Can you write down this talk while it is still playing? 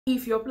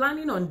If you're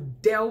planning on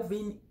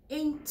delving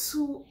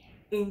into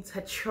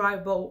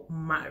intertribal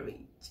marriage,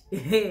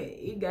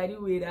 you gotta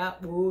wait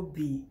up will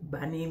be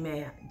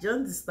banime. Do you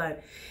understand?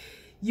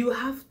 You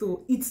have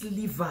to eat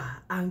liver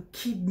and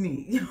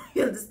kidney.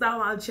 You understand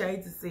what I'm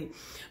trying to say?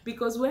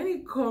 Because when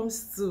it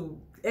comes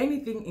to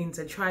anything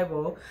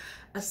intertribal,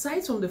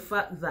 aside from the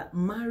fact that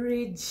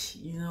marriage,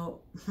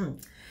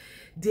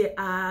 there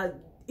are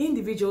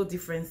individual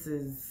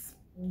differences.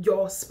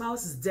 Your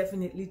spouse is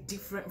definitely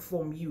different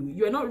from you.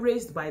 You're not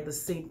raised by the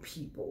same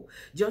people.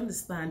 Do you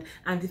understand?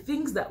 And the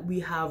things that we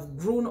have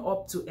grown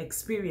up to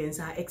experience,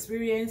 our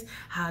experience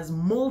has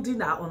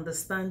molded our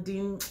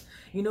understanding,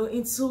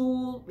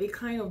 into a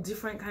kind of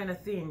different kind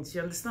of things. You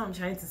understand what I'm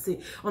trying to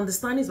say?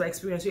 Understanding is by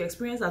experience. Your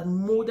experience has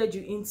molded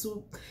you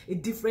into a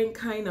different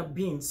kind of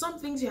being. Some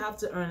things you have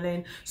to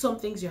unlearn, some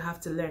things you have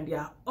to learn.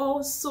 There are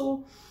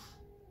also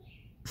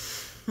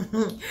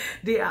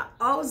there are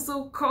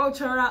also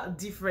cultural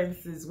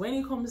differences when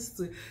it comes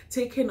to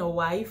taking a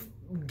wife,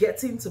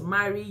 getting to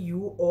marry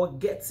you, or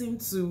getting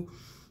to,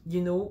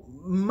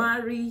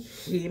 marry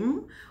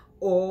him,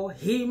 or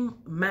him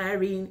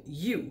marrying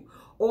you.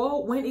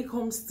 Or when it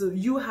comes to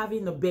you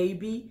having a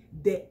baby,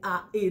 there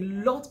are a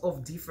lot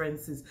of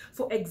differences.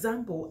 For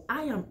example,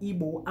 I am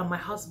Igbo and my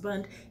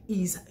husband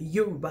is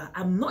Yoruba.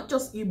 I'm not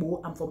just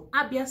Igbo, I'm from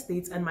Abia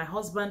State and my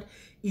husband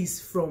is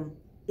from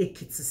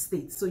Ekiti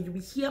State. So you will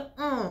hear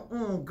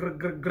grr,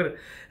 grr, grr.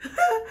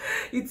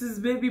 It is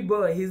baby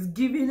boy. He's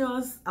giving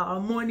us our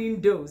morning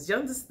dose. Do you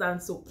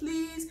understand? So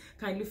please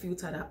kindly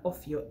filter that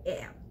off your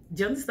air.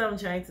 Do you understand what I'm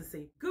trying to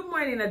say? Good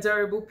morning,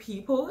 adorable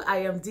people. I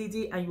am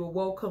Didi and you're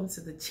welcome to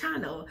the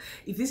channel.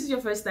 If this is your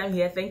first time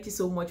here, thank you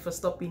so much for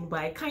stopping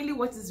by. Kindly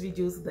watch these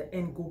videos to the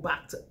end, go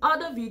back to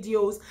other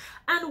videos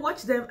and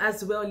watch them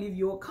as well. Leave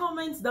your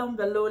comments down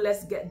below.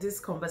 Let's get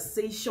this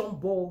conversation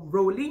ball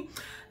rolling.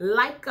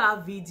 Like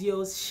our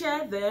videos,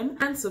 share them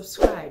and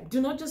subscribe.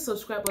 Do not just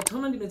subscribe, but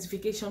turn on the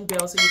notification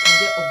bell so you can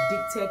get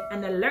updated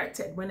and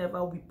alerted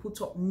whenever we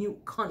put up new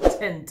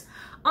content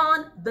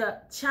on the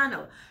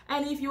channel.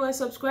 And if you are a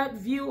subscribed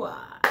viewer,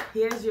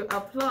 here's your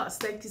applause.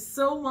 Thank you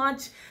so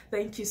much.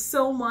 Thank you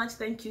so much.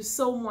 Thank you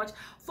so much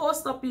for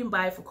stopping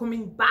by, for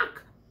coming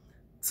back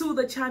to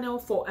the channel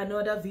for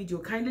another video.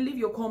 Kindly leave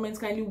your comments.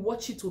 Kindly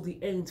watch it to the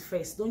end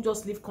first. Don't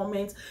just leave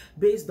comments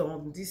based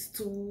on this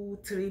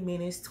 2-3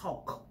 minutes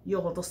talk.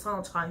 You understand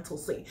what I'm trying to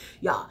say?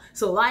 Yeah.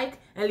 So like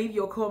and leave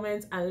your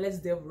comments and let's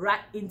delve right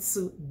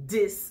into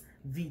this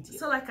video.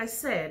 So like I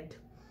said,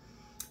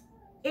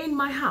 in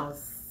my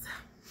house,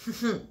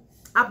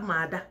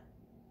 Abmada.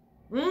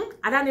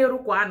 Adane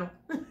rukwano.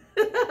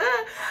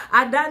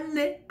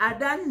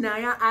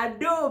 Adanaya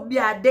adobi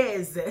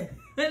adeze.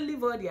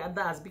 Leave all the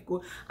others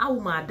because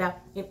Awumada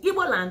in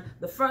Igbo land,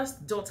 the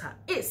first daughter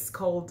is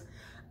called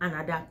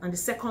Anada and the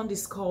second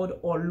is called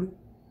Olu.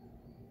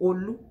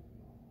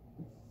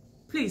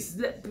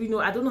 Please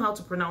I don't know how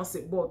to pronounce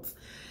it, but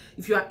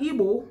if you are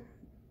Igbo,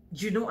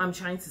 you know what I'm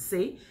trying to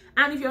say.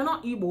 And if you're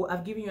not Igbo,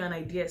 I've given you an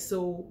idea.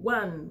 So go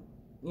and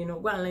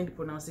learn the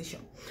pronunciation.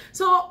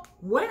 So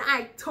when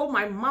I told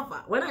my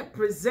mother, when I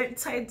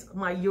presented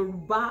my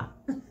Yoruba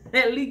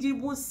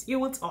eligible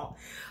suitor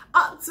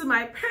up to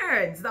my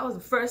parents, that was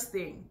the first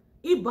thing.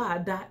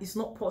 Ibada is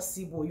not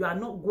possible. You are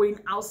not going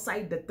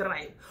outside the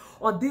tribe,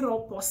 or they're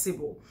not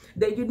possible.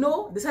 Then they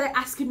started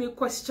asking me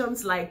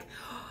questions like,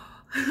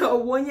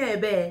 and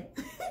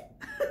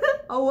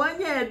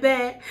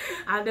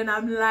then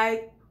I'm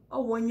like,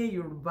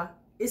 Yoruba.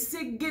 Is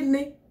it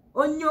Guinea?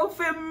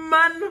 Onyofe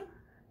man.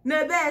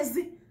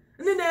 Nebezi,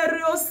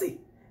 Neriosi.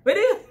 But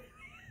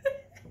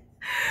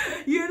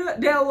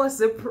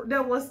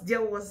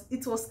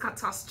it was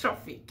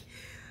catastrophic.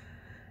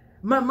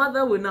 My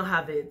mother would not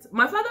have it.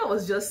 My father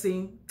was just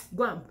saying,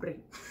 go and pray.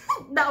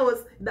 that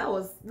was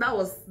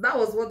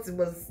what it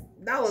was.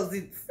 That was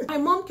it. My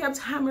mom kept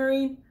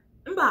hammering,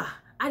 Mba,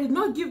 I did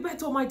not give birth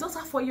to my daughter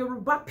for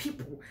Yoruba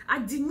people. I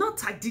did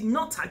not. Ga,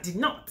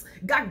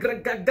 ga,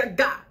 ga, ga,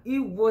 ga. It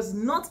was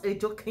not a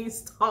joking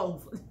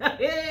stuff.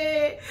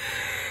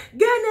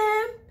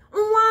 Genem,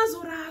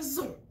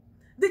 Nwazurazo.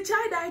 The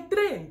child I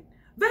trained.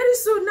 Very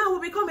soon now will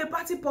become a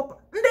party popper.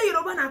 Nde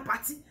Yoruba na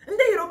party.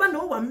 Nde Yoruba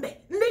no wambe.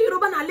 Nde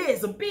Yoruba na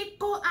lezo.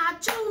 Biko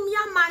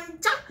achomia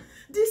manja.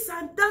 This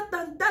and that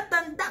and that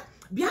and that.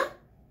 Bia?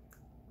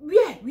 We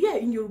are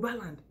in Yoruba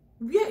land.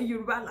 We are in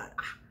Yoruba land.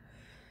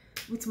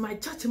 With my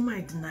church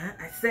mind now,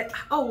 I said,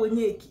 oh,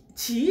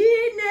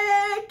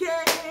 Chineke,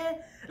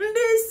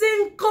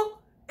 Ndisinko,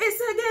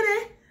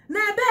 Isagere,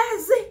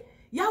 Nebezi,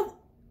 Yaw,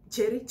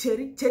 Cherry,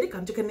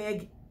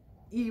 Kamchukanegi.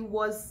 It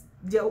was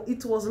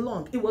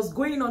long. It was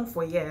going on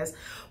for years,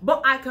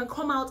 but I can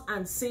come out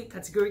and say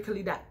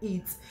categorically that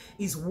it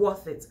is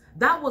worth it.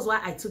 That was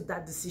why I took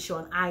that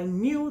decision. I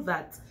knew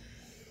that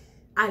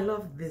I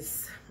love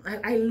this.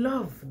 I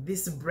love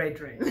this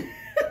brethren.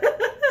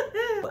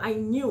 I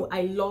knew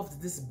I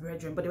loved this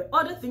brethren, but there were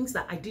other things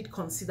that I did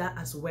consider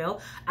as well.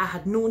 I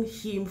had known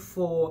him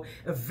for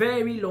a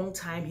very long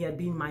time. He had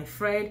been my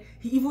friend.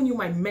 He even knew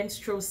my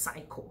menstrual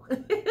cycle.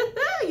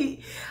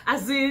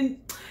 As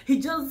in, he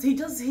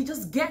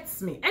just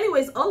gets me.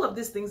 Anyways, all of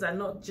these things are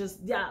not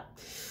just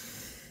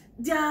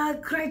their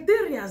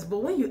criteria, but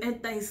when you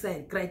enter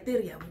inside,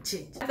 criteria will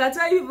change. I can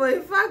tell you for a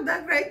fact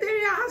that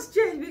criteria has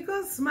changed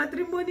because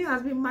matrimony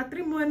has been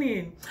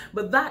matrimony.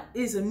 But that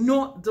is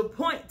not the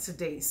point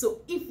today.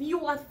 So if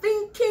you are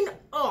thinking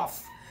of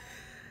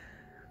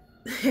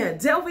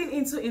delving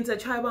into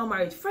intertribal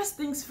marriage, first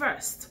things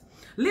first,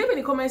 leave in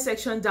the comment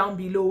section down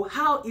below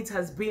how it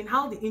has been,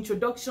 how the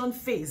introduction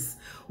phase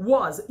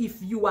was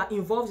if you are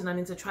involved in an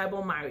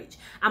intertribal marriage.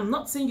 I'm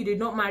not saying you did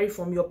not marry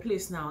from your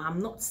place now. I'm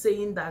not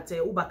saying that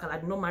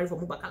Ubakala did not marry from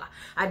Ubakala.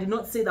 I did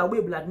not say that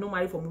Webula did not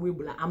marry from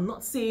Webula. I'm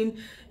not saying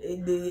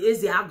the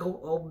Ezeago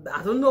or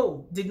I don't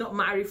know did not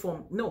marry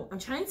from. No, I'm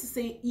trying to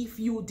say if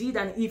you did,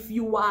 and if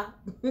you are,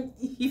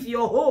 if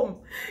your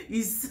home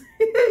is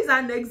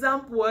an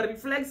example or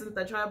reflects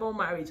intertribal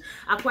marriage,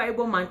 Akwa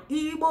Ibom and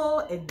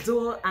Igbo,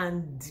 Edo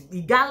and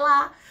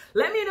Igala.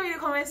 Let me know in the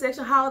comment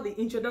section how the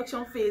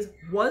introduction phase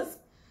was.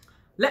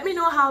 Let me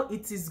know how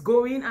it is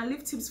going, and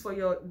leave tips for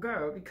your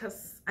girl,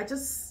 because I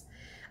just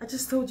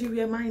told you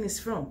where mine is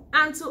from.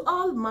 And to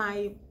all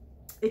my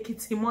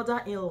Ekiti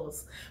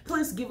mother-in-laws,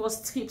 please give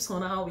us tips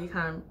on how we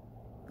can,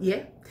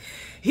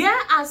 here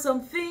are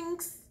some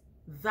things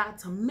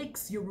that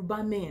makes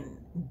Yoruba men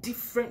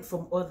different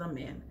from other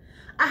men.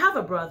 I have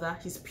a brother,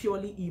 he's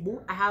purely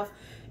Igbo. I have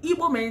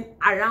Igbo men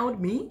around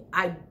me.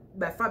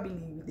 My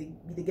family,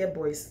 they get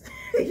boys.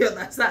 You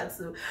understand?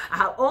 So I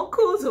have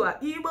uncles who are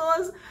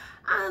Igbos,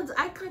 and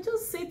I can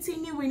just say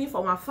teeny weeny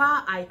from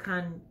afar. I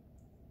can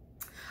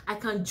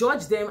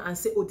judge them and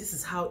say, oh, this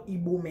is how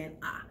Igbo men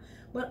are.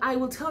 But I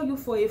will tell you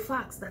for a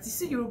fact that you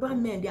see Yoruba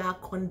men, they are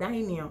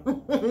condemning.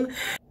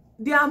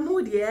 They are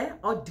moody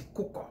or the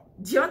cooker.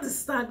 Do you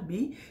understand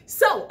me?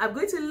 So I'm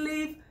going to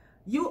leave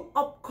you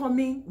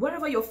upcoming,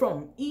 wherever you're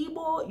from,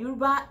 Igbo,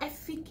 Yoruba,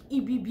 Efik,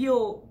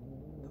 Ibibio,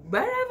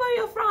 wherever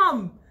you're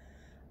from,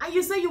 and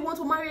you say you want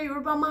to marry a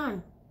Yoruba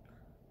man,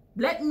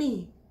 let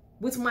me,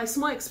 with my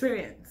small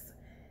experience,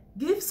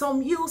 give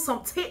you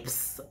some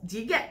tips. Do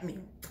you get me?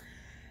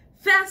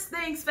 First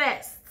things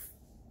first,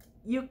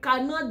 you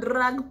cannot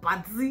drag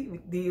party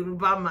with the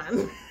Yoruba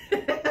man.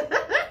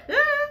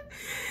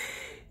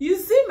 You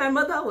see, my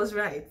mother was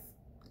right.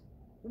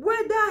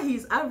 Whether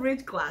he's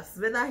average class,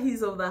 whether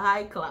he's of the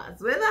high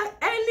class, whether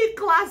any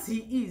class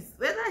he is,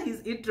 whether he's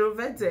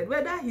introverted,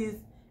 whether he's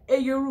a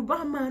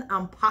Yoruba man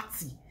and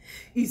party,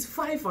 is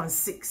 5 and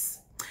 6.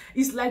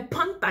 It's like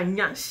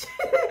Pantanyash.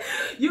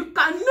 You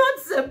cannot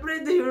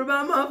separate the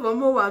Yoruba man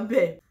from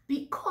Owambe,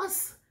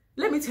 because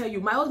let me tell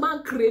you, my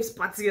husband craves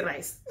party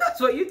rice. That's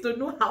for you to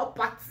know how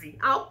partied.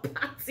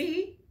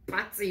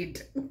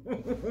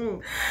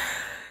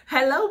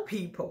 Hello,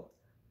 people.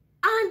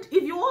 And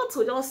if you want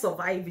to just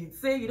survive it,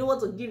 say you don't want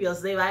to give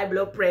yourself high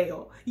blood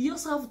pressure, you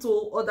just have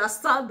to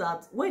understand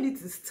that when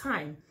it is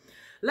time,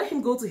 let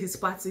him go to his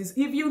parties.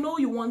 If you know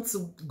you want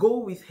to go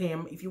with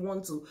him, if you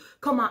want to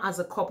come out as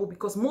a couple,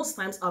 because most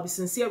times, I'll be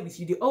sincere with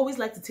you, they always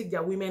like to take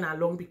their women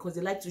along because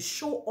they like to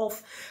show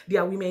off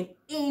their women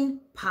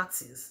in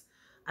parties.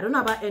 I don't know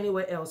about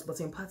anywhere else,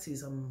 but in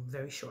parties, I'm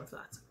very sure of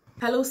that.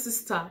 Hello,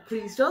 sister,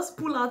 please just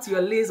pull out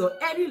your lace or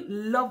any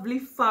lovely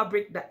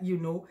fabric that you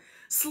know.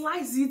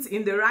 Slice it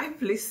in the right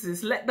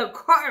places. Let the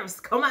curves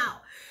come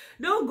out.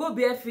 Don't go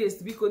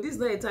barefaced, because this is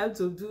not a time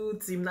to do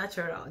team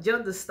natural. Do you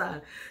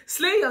understand?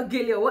 Slay your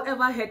gilly or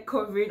whatever head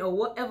covering or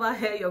whatever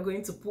hair you're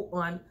going to put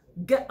on.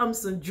 Get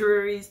some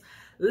jewelries.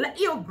 Let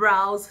your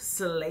brows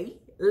slay.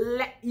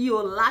 Let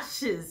your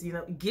lashes,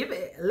 give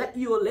it. Let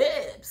your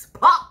lips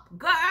pop,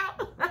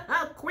 girl.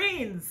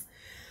 Queens.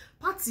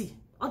 Party.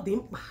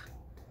 Odimpa.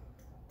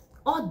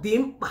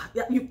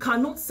 You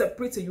cannot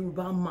separate a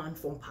Yoruba man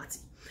from party.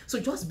 So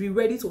just be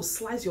ready to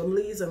slice your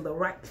lace in the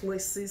right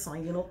places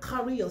and,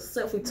 carry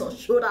yourself with your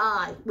shoulder.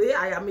 I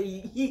am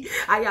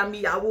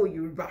a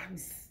Yoruba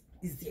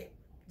is there.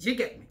 Do you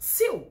get me?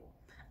 So,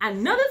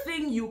 another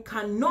thing you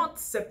cannot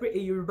separate a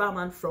Yoruba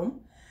man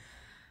from,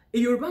 a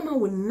Yoruba man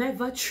will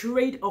never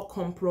trade or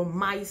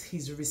compromise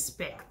his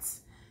respect.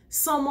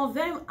 Some of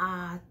them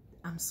are,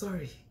 I'm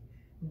sorry,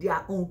 they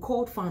are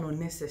uncalled for and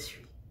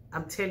unnecessary.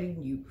 I'm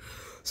telling you.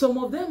 Some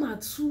of them are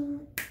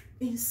too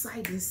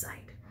inside.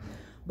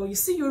 But you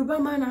see, Yoruba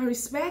man and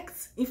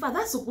respect, in fact,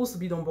 that's supposed to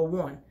be number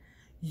one.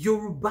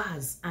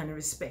 Yorubas and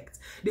respect.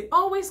 They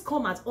always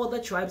come at other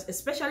tribes,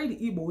 especially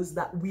the Igbos,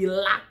 that we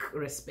lack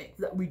respect,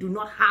 that we do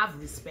not have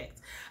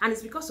respect. And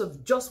it's because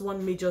of just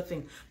one major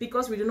thing.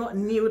 Because we do not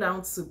kneel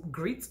down to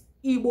greet.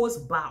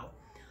 Igbos bow.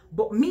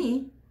 But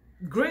me,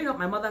 growing up,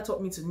 my mother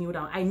taught me to kneel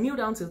down. I kneel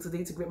down till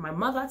today to greet my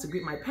mother, to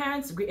greet my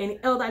parents, to greet any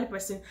elderly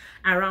person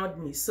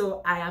around me.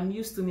 So I am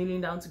used to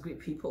kneeling down to greet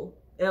people.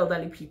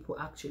 Elderly people,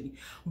 actually.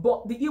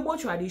 But the Igbo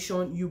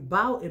tradition, you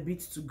bow a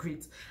bit to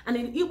greet. And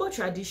in Igbo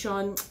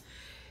tradition,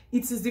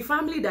 it is the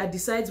family that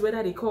decides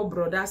whether they call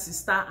brother,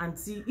 sister,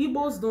 auntie.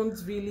 Igbos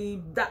don't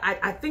really,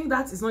 I think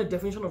that is not a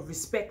definition of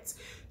respect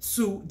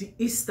to the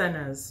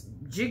Easterners.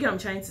 Do you get what I'm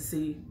trying to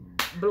say?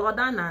 Blood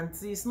and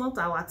auntie is not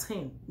our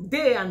thing.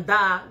 They and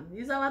that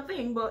is our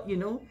thing, but you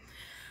know,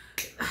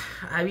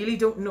 I really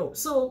don't know.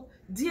 So,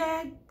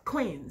 dear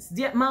queens,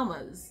 dear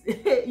mamas,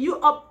 you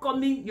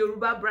upcoming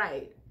Yoruba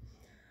bride,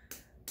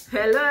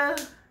 hello.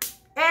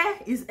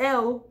 Is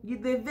L. You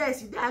the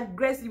best, you the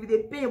aggressive, you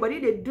the pain, but they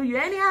do you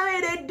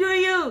anyhow they do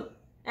you.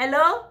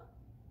 Hello?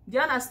 Do you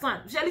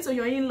understand? Especially to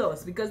your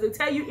in-laws, because they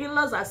tell you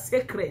in-laws are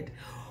sacred.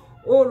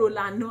 Oh,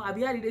 Lola, no, I've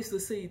heard this to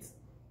say it.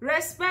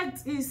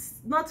 Respect is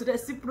not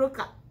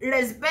reciprocal.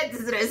 Respect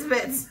is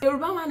respect.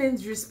 Yoruba man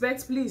and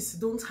respect, please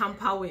don't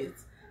hamper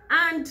with.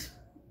 And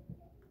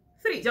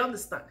 3, do you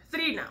understand?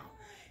 3 now.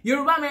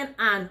 Yoruba men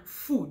and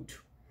food.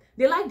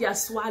 They like their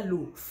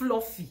swallow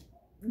fluffy.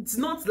 It's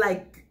not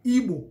like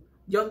Igbo.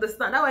 You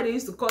understand? That's why they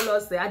used to call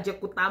us the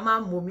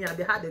Ajekutama Momi, and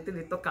they had the thing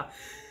they talk about.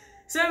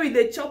 So with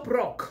the chop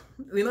rock,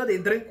 you know, they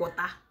drink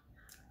water.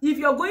 If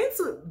you're going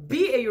to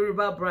be a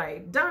Yoruba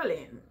bride,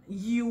 darling,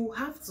 you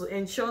have to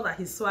ensure that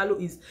his swallow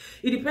is,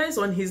 it depends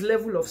on his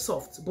level of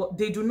soft, but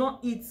they do not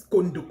eat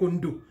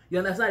kondo. You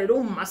understand? They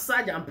don't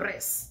massage and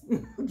press.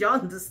 You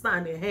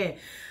understand?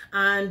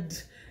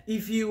 And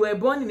if you were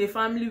born in a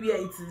family where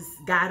it is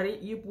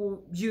gari,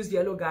 you use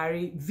yellow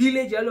gari,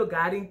 village yellow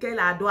gari,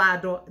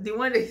 the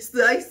one they used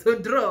to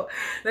draw,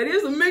 that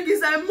used to make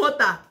inside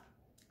mortar.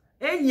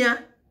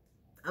 Enya,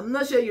 I'm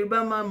not sure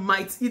Yoruba man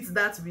might eat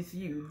that with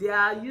you. They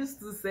are used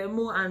to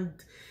semo, and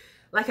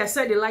like I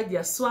said, they like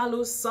their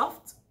swallows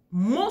soft.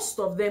 Most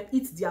of them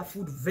eat their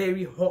food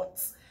very hot.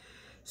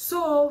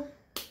 So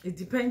it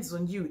depends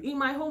on you. In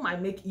my home, I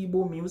make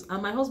Igbo meals,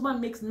 and my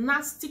husband makes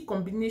nasty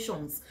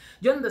combinations.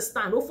 Do you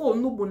understand?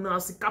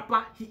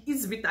 He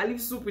eats bitter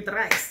leaf soup with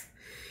rice.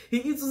 He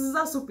eats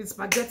uziza soup with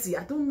spaghetti.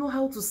 I don't know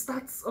how to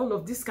start all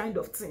of these kind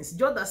of things.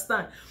 Do you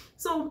understand?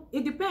 So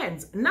it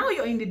depends. Now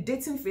you're in the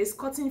dating phase,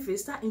 cutting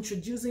phase, start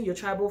introducing your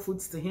tribal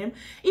foods to him.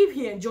 If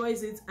he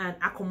enjoys it and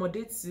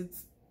accommodates it,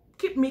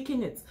 keep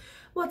making it.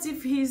 But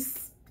if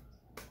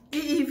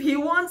he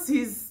wants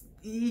his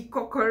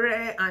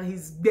kokore and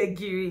his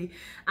begiri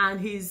and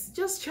he's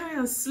just trying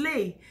and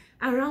slay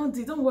around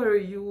it, don't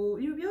worry, you'll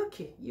be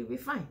okay. You'll be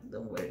fine.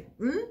 Don't worry.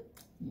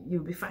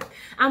 You'll be fine.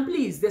 And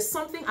please, there's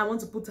something I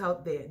want to put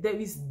out there. There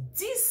is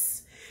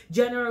this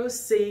general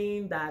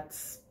saying that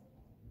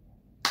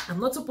I'm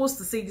not supposed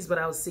to say this, but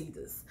I'll say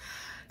this.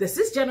 There's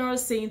this general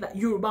saying that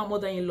Yoruba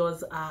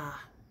mother-in-laws are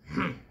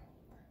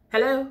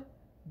hello,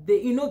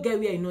 they get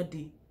where you know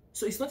they.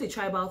 So it's not a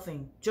tribal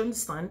thing. Do you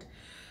understand?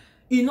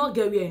 You not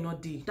get where you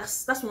not they.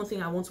 That's one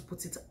thing I want to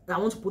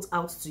put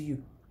out to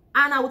you.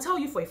 And I will tell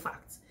you for a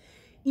fact,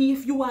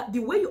 if you are the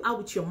way you are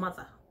with your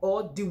mother,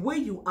 or the way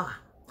you are,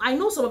 I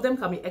know some of them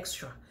can be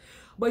extra,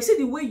 but you see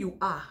the way you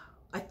are,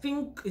 I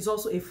think is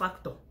also a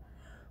factor.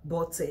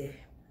 But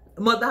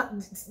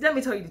let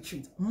me tell you the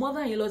truth.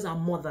 Mother-in-laws are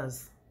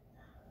mothers.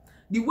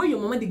 The way your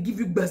mama, they give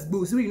you best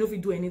bows, you know if you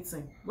do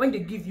anything. When they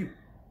give you,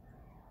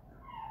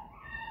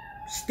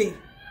 stay,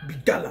 be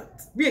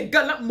gallant, be a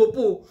gallant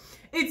mopo.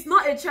 It's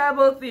not a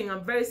tribal thing.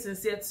 I'm very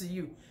sincere to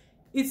you.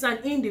 It's an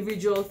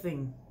individual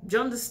thing. Do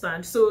you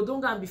understand? So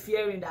don't go and be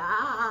fearing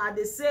that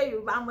they say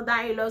you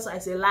mother-in-law, so I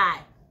say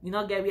lie. You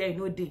not get where you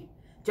know they. Do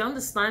you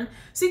understand?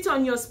 Sit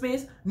on your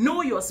space,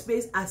 know your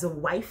space as a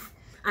wife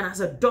and as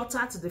a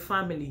daughter to the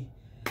family.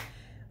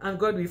 And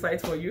God will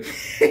fight for you.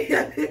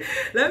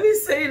 Let me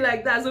say it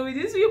like that. So with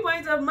this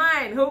viewpoint of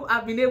mine, hope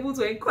I've been able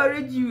to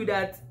encourage you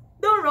that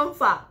don't run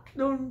far.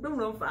 Don't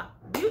run far.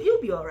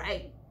 You'll be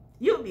alright.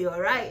 You'll be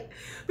alright.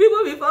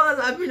 People before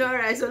us have been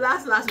alright. So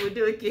last we'll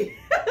do okay.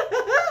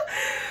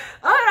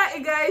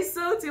 Alright guys,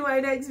 so till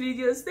my next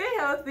video, stay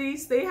healthy,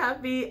 stay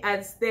happy,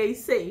 and stay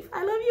safe.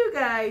 I love you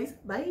guys.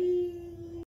 Bye.